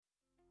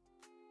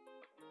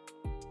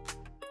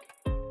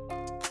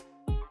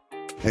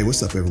Hey,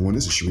 what's up, everyone?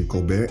 This is Sheree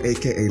Colbert,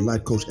 a.k.a.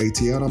 Life Coach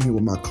ATL, and I'm here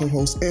with my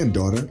co-host and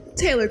daughter,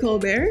 Taylor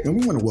Colbert. And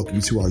we want to welcome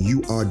you to our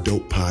You Are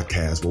Dope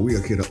podcast, where we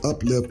are here to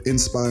uplift,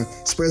 inspire,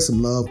 spread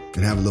some love,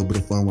 and have a little bit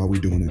of fun while we're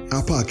doing it.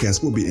 Our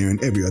podcast will be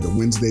airing every other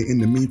Wednesday. In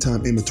the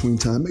meantime, in between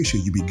time, make sure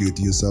you be good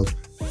to yourself.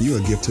 You're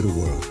a gift to the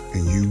world,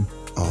 and you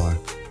are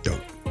dope.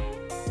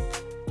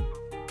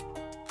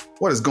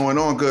 What is going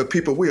on, good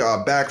people? We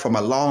are back from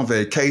a long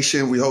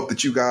vacation. We hope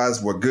that you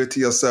guys were good to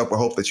yourself. We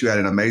hope that you had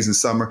an amazing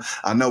summer.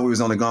 I know we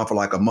was only gone for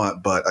like a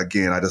month, but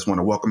again, I just want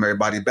to welcome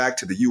everybody back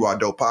to the You Are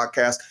Dope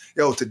podcast.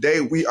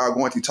 Today we are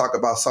going to talk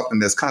about something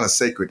that's kind of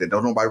sacred that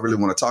nobody really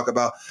want to talk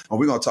about, and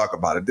we're going to talk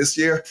about it. This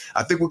year,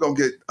 I think we're going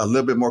to get a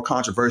little bit more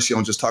controversial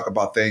and just talk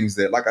about things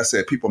that, like I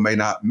said, people may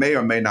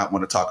or may not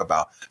want to talk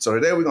about. So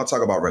today we're going to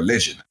talk about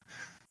religion.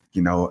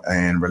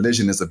 And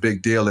religion is a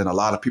big deal in a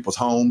lot of people's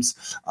homes.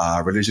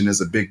 Religion is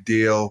a big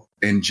deal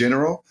in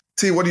general.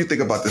 T, what do you think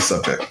about this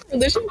subject?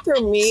 Religion for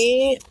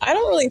me, I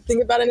don't really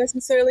think about it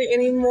necessarily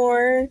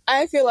anymore.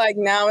 I feel like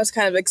now it's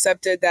kind of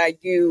accepted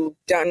that you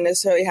don't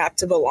necessarily have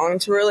to belong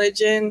to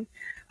religion.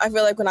 I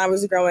feel like when I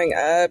was growing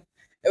up,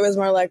 it was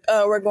more like,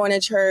 oh, we're going to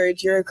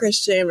church, you're a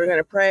Christian, we're going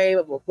to pray,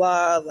 blah, blah,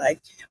 blah.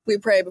 Like, we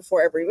pray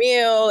before every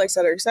meal, et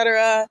cetera, et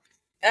cetera.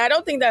 And I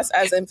don't think that's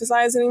as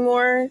emphasized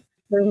anymore.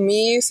 For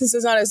me, since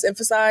it's not as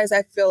emphasized,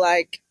 I feel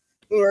like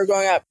when we were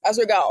growing up, as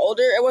we got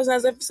older, it wasn't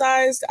as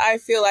emphasized. I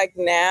feel like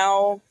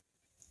now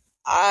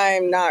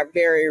I'm not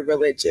very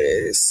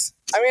religious.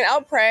 I mean,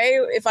 I'll pray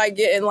if I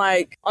get in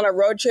like on a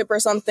road trip or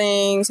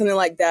something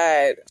like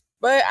that.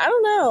 But I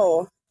don't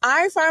know.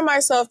 I find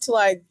myself to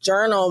like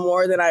journal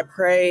more than I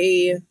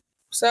pray.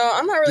 So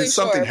I'm not really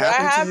sure. But I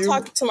have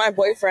talked to my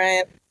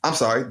boyfriend. I'm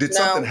sorry. Did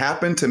something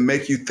happen to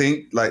make you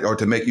think or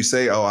to make you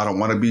say, oh, I don't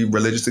want to be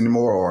religious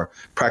anymore or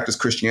practice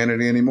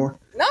Christianity anymore?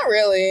 Not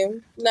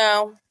really.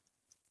 No,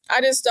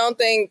 I just don't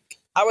think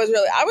I was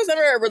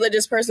never a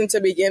religious person to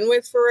begin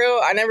with, for real.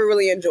 I never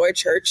really enjoyed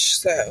church.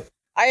 So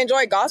I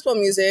enjoy gospel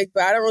music,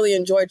 but I don't really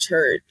enjoy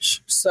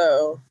church.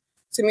 So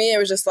to me, it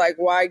was just like,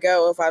 why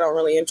go if I don't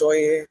really enjoy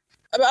it?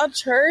 About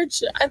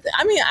church,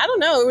 I mean, I don't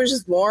know. It was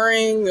just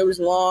boring. It was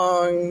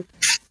long.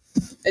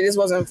 It just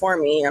wasn't for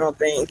me, I don't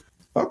think.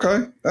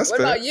 Okay, that's fair.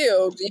 What about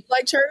you? Do you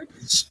like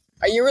church?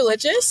 Are you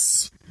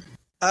religious?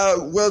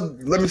 Well,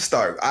 let me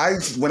start.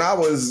 When I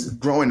was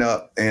growing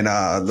up in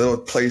a little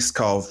place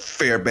called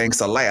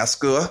Fairbanks,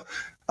 Alaska,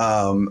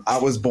 I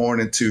was born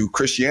into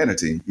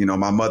Christianity.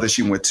 My mother,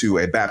 she went to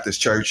a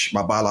Baptist church.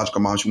 My biological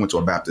mom, she went to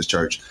a Baptist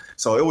church.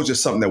 So it was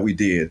just something that we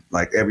did.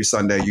 Like every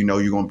Sunday, you're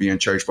going to be in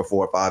church for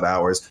 4 or 5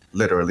 hours,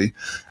 literally.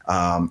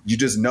 You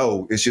just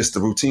know it's just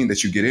the routine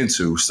that you get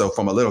into. So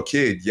from a little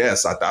kid,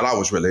 yes, I thought I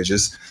was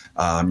religious.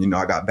 I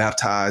got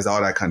baptized,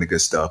 all that kind of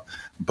good stuff.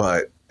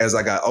 But as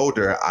I got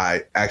older,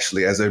 I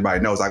actually, as everybody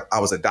knows, I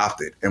was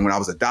adopted. And when I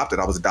was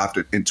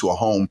adopted into a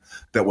home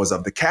that was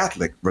of the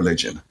Catholic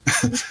religion.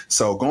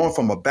 So going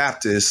from a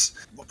Baptist,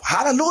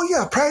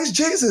 hallelujah, praise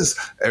Jesus.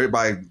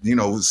 Everybody,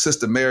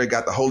 Sister Mary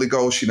got the Holy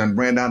Ghost. She done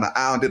ran down the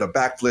aisle and did a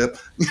backflip,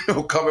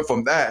 coming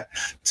from that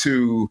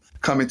to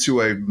coming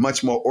to a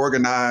much more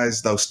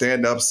organized,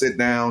 stand up, sit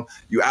down,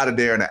 you out of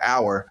there in an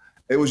hour.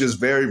 It was just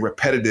very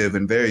repetitive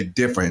and very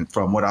different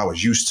from what I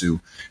was used to.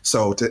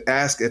 So to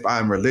ask if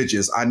I'm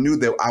religious, I knew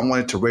that I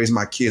wanted to raise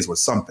my kids with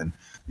something.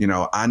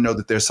 I know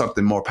that there's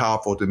something more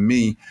powerful to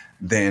me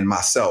than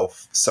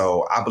myself.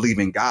 So I believe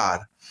in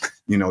God.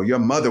 Your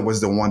mother was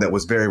the one that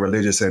was very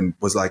religious and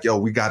was like, yo,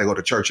 we got to go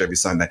to church every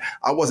Sunday.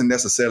 I wasn't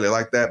necessarily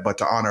like that, but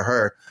to honor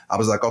her, I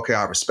was like, okay,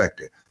 I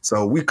respect it.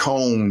 So we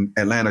combed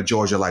Atlanta,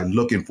 Georgia, like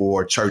looking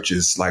for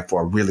churches like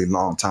for a really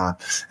long time.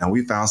 And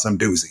we found some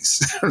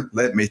doozies,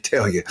 let me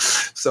tell you.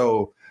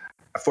 So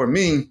for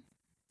me,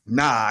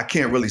 I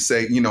can't really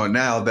say,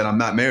 now that I'm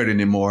not married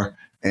anymore.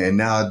 And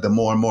now the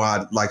more and more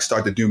I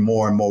start to do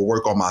more and more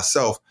work on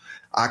myself,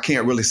 I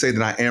can't really say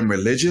that I am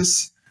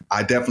religious.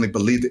 I definitely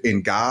believe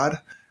in God.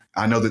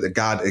 I know that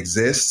God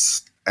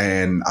exists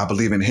and I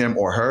believe in him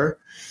or her.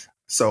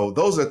 So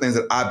those are the things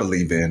that I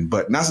believe in,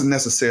 but not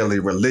necessarily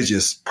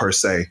religious per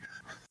se.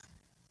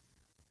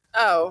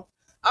 Oh,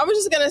 I was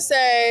just going to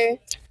say,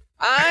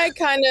 I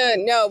kind of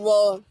know,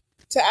 well,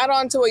 to add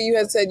on to what you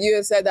had said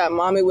that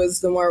mommy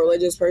was the more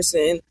religious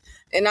person.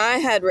 And I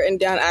had written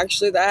down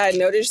actually that I had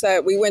noticed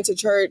that we went to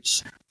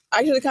church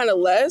actually kind of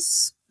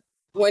less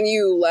when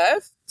you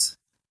left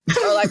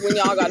or like when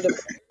y'all got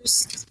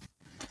divorced.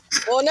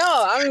 Well, no,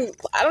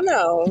 I don't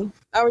know.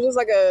 I was just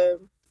like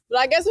but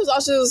I guess it was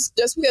also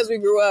just because we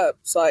grew up.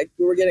 So like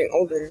we were getting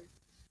older.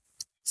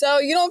 So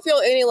you don't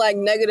feel any like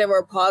negative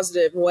or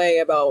positive way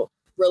about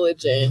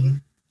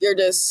religion. You're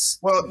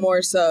just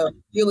more so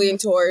you lean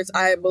towards,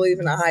 I believe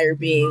in a higher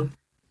being.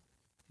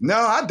 No,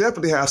 I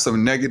definitely have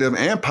some negative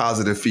and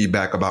positive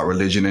feedback about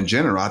religion in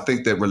general. I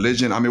think that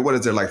religion, what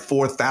is there, like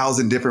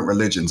 4,000 different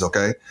religions,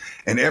 okay?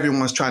 And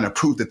everyone's trying to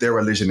prove that their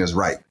religion is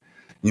right.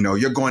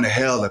 You're going to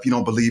hell if you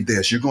don't believe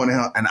this. You're going to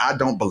hell. And I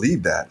don't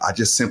believe that. I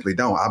just simply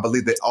don't. I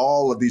believe that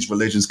all of these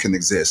religions can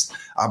exist.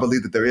 I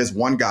believe that there is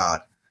one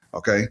God,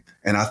 okay?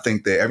 And I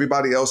think that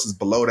everybody else is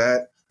below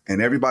that.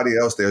 and everybody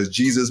else. There's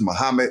Jesus,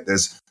 Muhammad.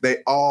 They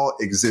all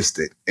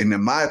existed. And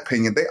in my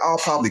opinion, they all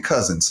probably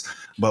cousins.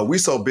 But we're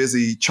so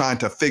busy trying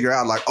to figure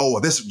out like, oh,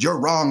 well, you're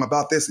wrong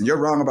about this and you're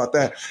wrong about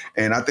that.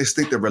 And I just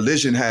think that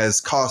religion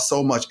has caused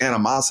so much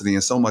animosity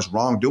and so much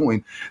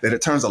wrongdoing that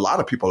it turns a lot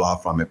of people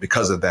off from it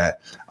because of that,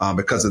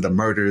 because of the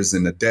murders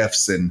and the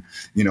deaths and,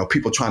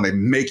 people trying to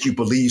make you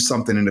believe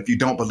something. And if you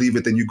don't believe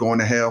it, then you're going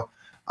to hell.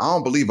 I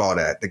don't believe all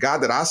that. The God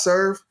that I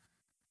serve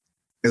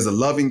is a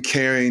loving,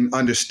 caring,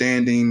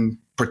 understanding,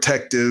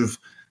 protective,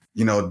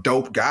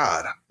 dope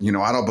God.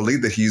 I don't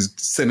believe that he's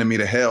sending me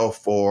to hell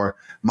for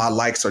my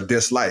likes or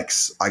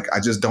dislikes. I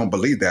just don't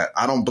believe that.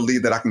 I don't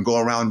believe that I can go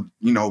around,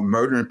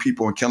 murdering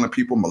people and killing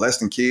people,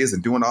 molesting kids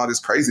and doing all this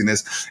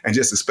craziness and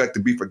just expect to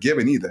be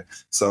forgiven either.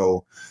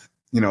 So,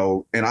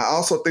 and I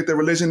also think that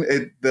religion,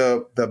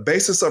 the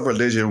basis of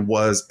religion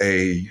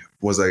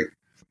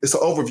it's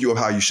an overview of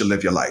how you should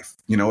live your life.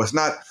 It's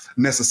not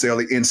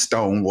necessarily in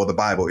stone, the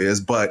Bible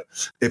is, but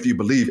if you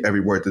believe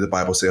every word that the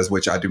Bible says,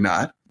 which I do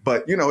not,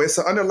 but, it's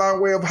an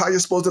underlying way of how you're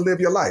supposed to live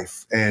your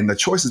life and the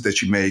choices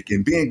that you make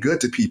and being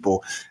good to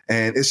people.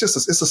 And it's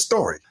a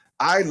story.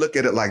 I look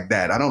at it like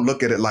that. I don't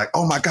look at it like,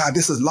 oh my God,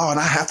 this is law and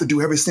I have to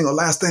do every single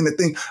last thing to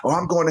think, oh,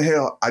 I'm going to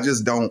hell. I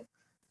just don't,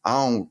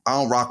 I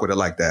don't rock with it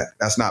like that.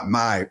 That's not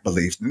my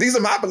beliefs. These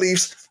are my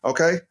beliefs.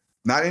 Okay.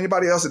 Not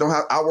anybody else.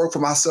 I work for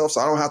myself,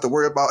 so I don't have to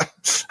worry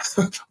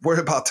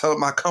about telling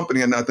my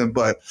company or nothing.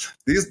 But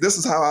this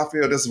is how I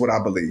feel. This is what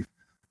I believe.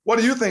 What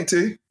do you think,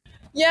 T?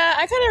 Yeah,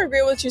 I kind of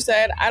agree with what you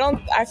said.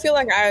 I feel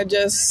like I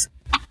just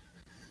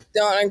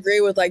don't agree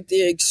with like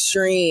the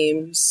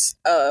extremes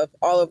of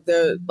all of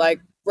the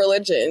like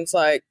religions,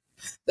 like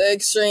the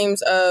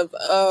extremes of,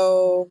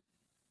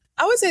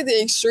 I would say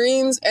the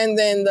extremes and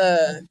then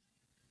the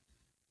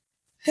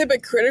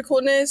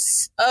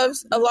hypocriticalness of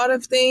a lot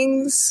of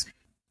things.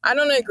 I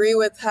don't agree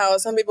with how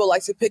some people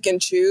like to pick and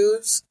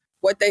choose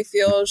what they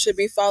feel should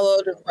be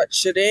followed and what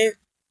shouldn't.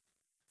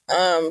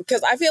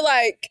 Because I feel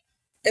like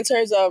in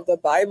terms of the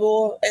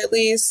Bible, at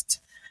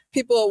least,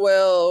 people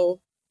will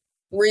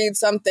read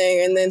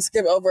something and then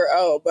skip over,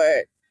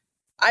 but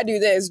I do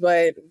this,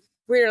 but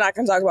we're not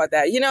going to talk about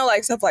that.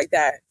 Like stuff like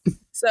that.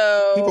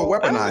 So people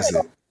weaponize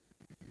it.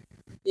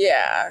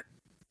 Yeah.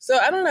 So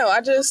I don't know.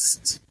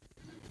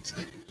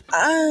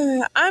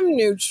 I'm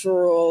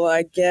neutral,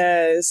 I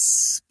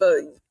guess.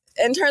 But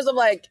in terms of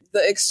like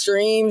the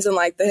extremes and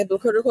like the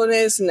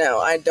hypocriticalness, no,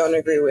 I don't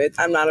agree with.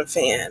 I'm not a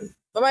fan.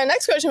 But my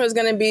next question was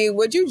going to be,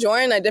 would you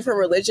join a different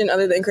religion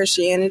other than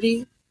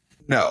Christianity?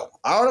 No,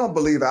 I don't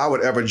believe I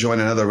would ever join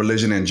another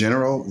religion in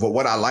general. But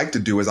what I like to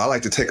do is I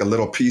like to take a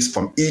little piece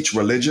from each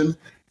religion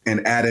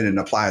and add it and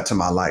apply it to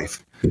my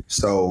life.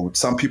 So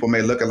some people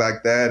may look at it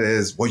like that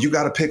as, well, you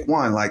got to pick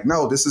one. Like,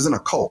 no, this isn't a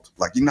cult.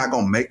 Like, you're not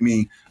going to make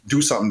me do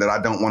something that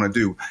I don't want to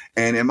do.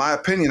 And in my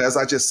opinion, as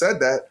I just said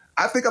that,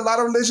 I think a lot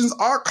of religions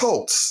are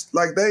cults.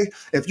 Like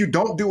if you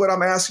don't do what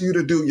I'm asking you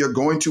to do, you're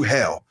going to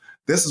hell.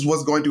 This is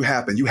what's going to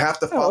happen. You have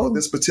to follow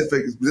this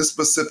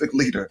specific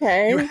leader.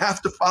 Okay. You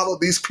have to follow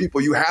these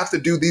people. You have to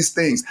do these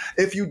things.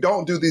 If you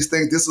don't do these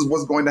things, this is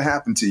what's going to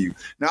happen to you.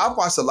 Now, I've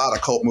watched a lot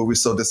of cult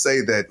movies, so to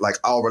say that like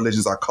all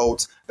religions are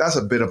cults, that's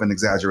a bit of an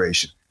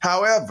exaggeration.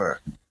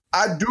 However,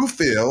 I do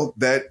feel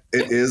that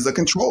it is a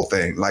control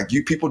thing. Like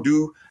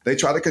they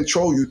try to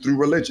control you through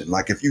religion.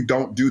 Like if you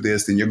don't do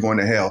this, then you're going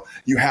to hell.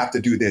 You have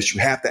to do this.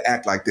 You have to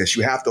act like this.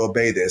 You have to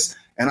obey this.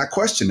 And I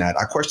question that.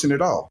 I question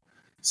it all.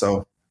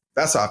 So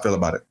that's how I feel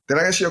about it. Did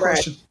I answer your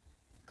question?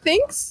 I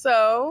think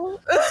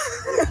so.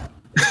 I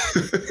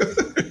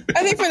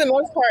think for the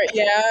most part,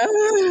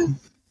 yeah.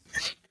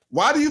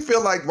 Why do you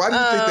think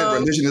that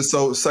religion is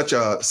such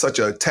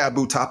a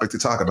taboo topic to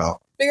talk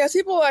about? Because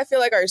people, I feel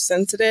like, are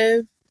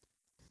sensitive.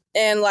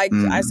 And like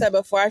I said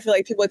before, I feel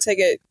like people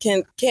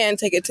can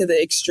take it to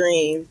the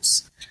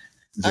extremes.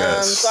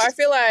 Yes. So I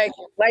feel like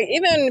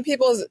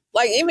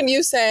even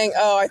you saying,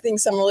 oh, I think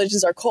some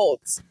religions are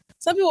cults.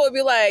 Some people would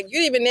be like, you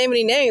didn't even name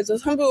any names. Or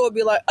some people would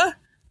be like,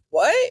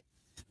 what?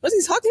 What's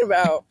he talking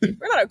about?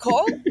 We're not a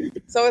cult.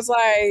 So it's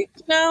like,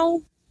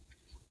 no.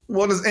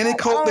 Well, does any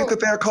cult think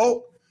that they're a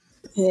cult?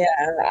 Yeah,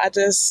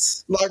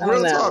 like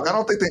real talk. I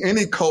don't think that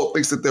any cult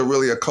thinks that they're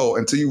really a cult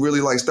until you really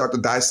like start to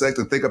dissect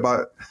and think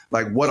about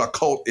like what a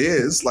cult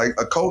is. Like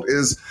a cult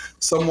is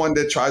someone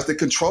that tries to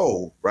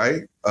control,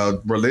 right?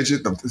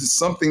 Religion,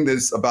 something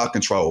that's about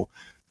control.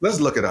 Let's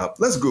look it up.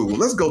 Let's Google.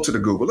 Let's go to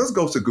Google. Let's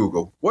go to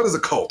Google. What is a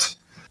cult?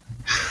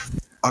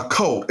 A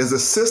cult is a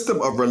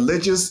system of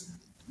religious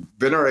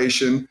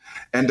veneration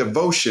and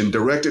devotion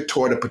directed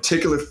toward a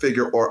particular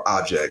figure or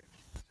object.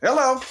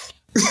 Hello.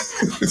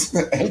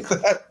 Ain't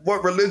that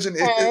what religion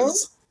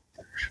is?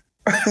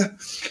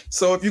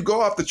 So if you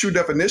go off the true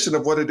definition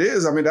of what it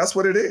is, I mean, that's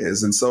what it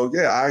is. And so,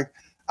 yeah,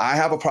 I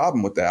have a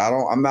problem with that.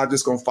 I'm not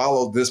just going to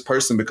follow this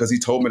person because he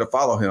told me to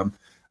follow him.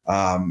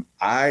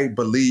 I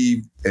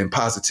believe in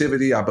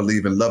positivity. I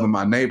believe in loving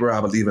my neighbor.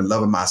 I believe in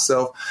loving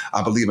myself.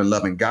 I believe in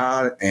loving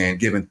God and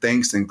giving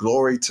thanks and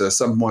glory to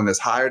someone that's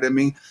higher than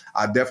me.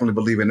 I definitely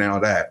believe in all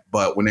that.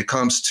 But when it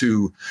comes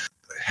to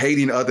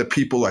hating other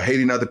people or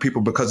hating other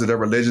people because of their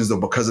religions or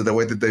because of the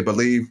way that they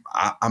believe.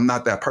 I'm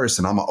not that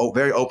person. I'm a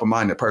very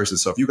open-minded person.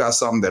 So if you got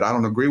something that I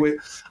don't agree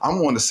with, I'm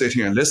willing to sit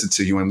here and listen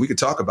to you and we can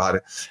talk about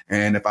it.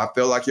 And if I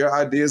feel like your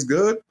idea is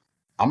good,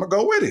 I'm going to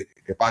go with it.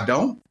 If I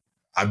don't,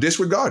 I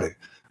disregard it.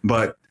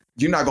 But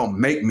you're not going to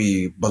make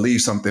me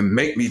believe something,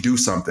 make me do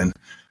something.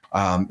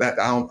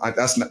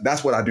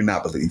 That's what I do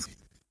not believe.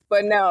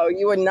 But no,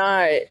 you would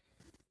not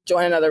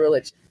join another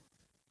religion.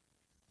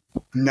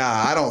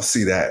 Nah, I don't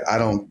see that. I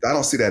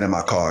don't see that in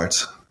my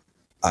cards.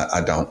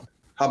 I don't.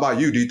 How about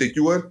you? Do you think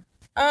you would?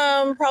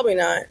 Probably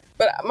not.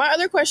 But my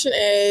other question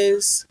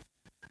is,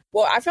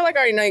 well, I feel like I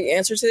already know the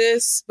answer to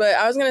this, but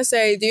I was going to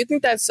say, do you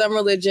think that some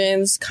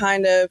religions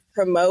kind of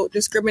promote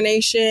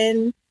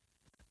discrimination?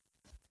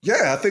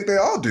 Yeah, I think they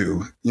all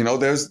do. You know,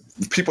 there's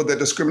people that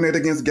discriminate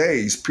against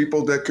gays,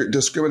 people that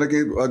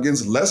discriminate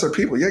against lesser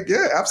people.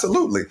 Yeah,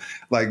 absolutely.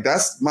 Like,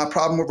 that's my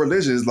problem with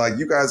religion is like,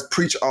 you guys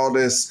preach all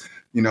this,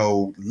 you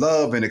know,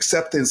 love and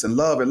acceptance and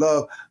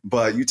love,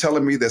 but you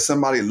telling me that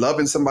somebody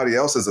loving somebody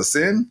else is a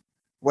sin?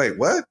 Wait,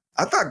 what?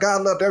 I thought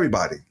God loved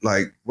everybody.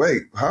 Like,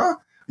 wait, huh?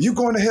 You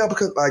going to hell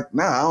because like,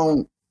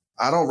 nah,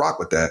 I don't rock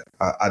with that.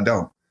 I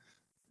don't.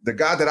 The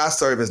God that I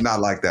serve is not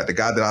like that. The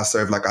God that I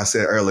serve, like I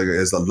said earlier,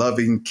 is a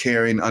loving,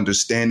 caring,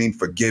 understanding,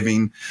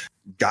 forgiving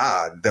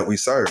God that we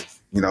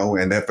serve, you know,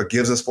 and that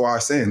forgives us for our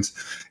sins.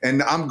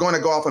 And I'm going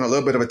to go off on a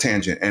little bit of a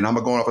tangent, and I'm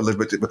going to go off a little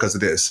bit because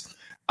of this.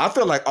 I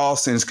feel like all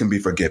sins can be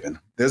forgiven.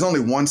 There's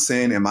only one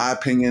sin, in my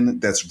opinion,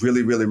 that's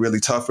really, really,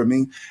 really tough for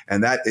me.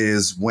 And that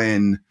is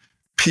when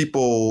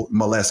people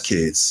molest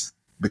kids,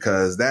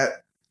 because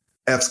that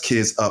F's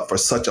kids up for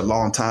such a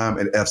long time.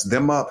 It F's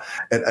them up.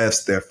 It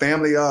F's their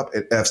family up.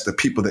 It F's the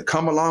people that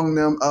come along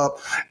them up.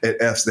 It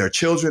F's their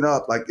children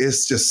up. Like,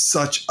 it's just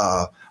such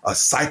a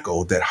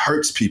cycle that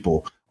hurts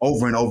people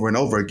over and over and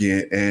over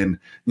again. And,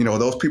 you know,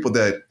 those people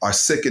that are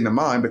sick in the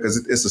mind,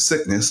 because it's a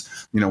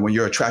sickness, you know, when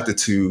you're attracted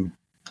to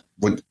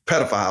with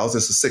pedophiles,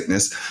 it's a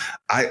sickness.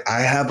 I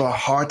have a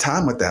hard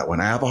time with that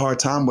one. I have a hard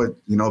time with,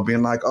 you know,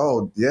 being like,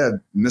 oh yeah,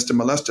 Mr.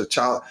 Molester,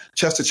 child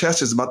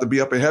Chester is about to be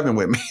up in heaven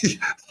with me.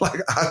 Like,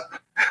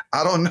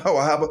 I don't know.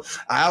 I have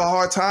a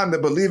hard time to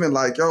believing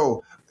like,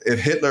 yo, if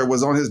Hitler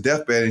was on his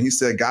deathbed and he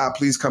said, God,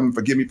 please come and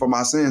forgive me for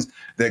my sins,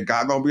 that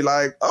God gonna be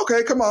like,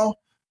 okay, come on.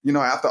 You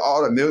know, after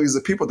all the millions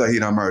of people that he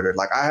done murdered.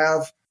 Like, I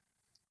have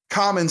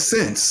common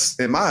sense,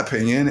 in my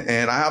opinion,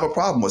 and I have a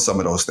problem with some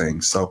of those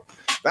things. So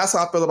that's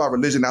how I feel about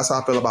religion. That's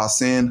how I feel about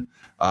sin.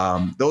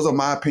 Those are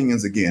my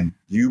opinions. Again,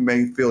 you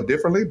may feel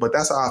differently, but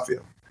that's how I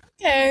feel.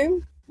 Okay.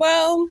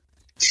 Well,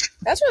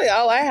 that's really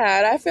all I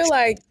had. I feel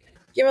like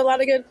you have a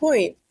lot of good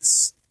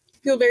points. I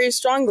feel very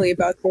strongly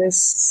about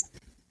this.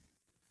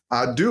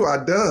 I do.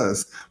 I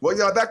does. Well,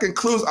 y'all, that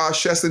concludes our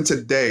session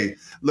today.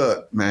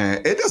 Look,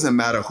 man, it doesn't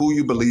matter who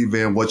you believe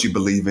in, what you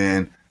believe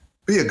in.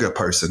 Be a good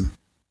person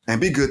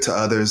and be good to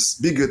others.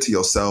 Be good to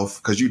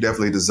yourself, because you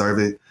definitely deserve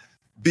it.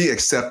 Be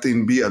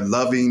accepting, be a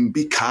loving,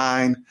 be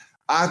kind.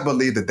 I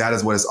believe that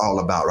is what it's all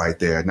about right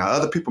there. Now,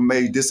 other people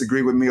may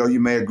disagree with me or you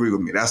may agree with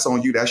me. That's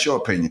on you. That's your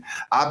opinion.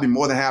 I'd be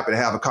more than happy to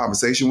have a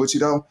conversation with you,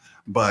 though.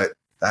 But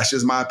that's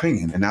just my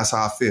opinion. And that's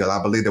how I feel. I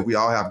believe that we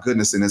all have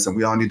goodness in us, and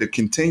we all need to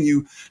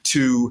continue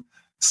to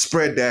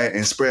spread that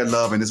and spread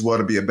love in this world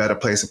to be a better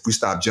place if we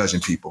stop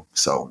judging people.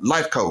 So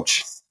Life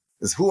Coach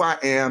is who I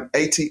am,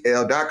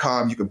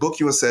 ATL.com. You can book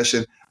you a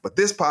session. But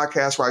this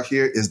podcast right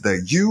here is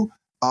the You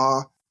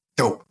Are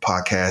Dope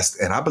podcast.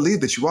 And I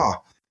believe that you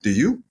are. Do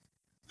you?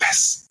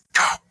 Let's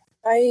go.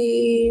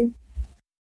 Bye.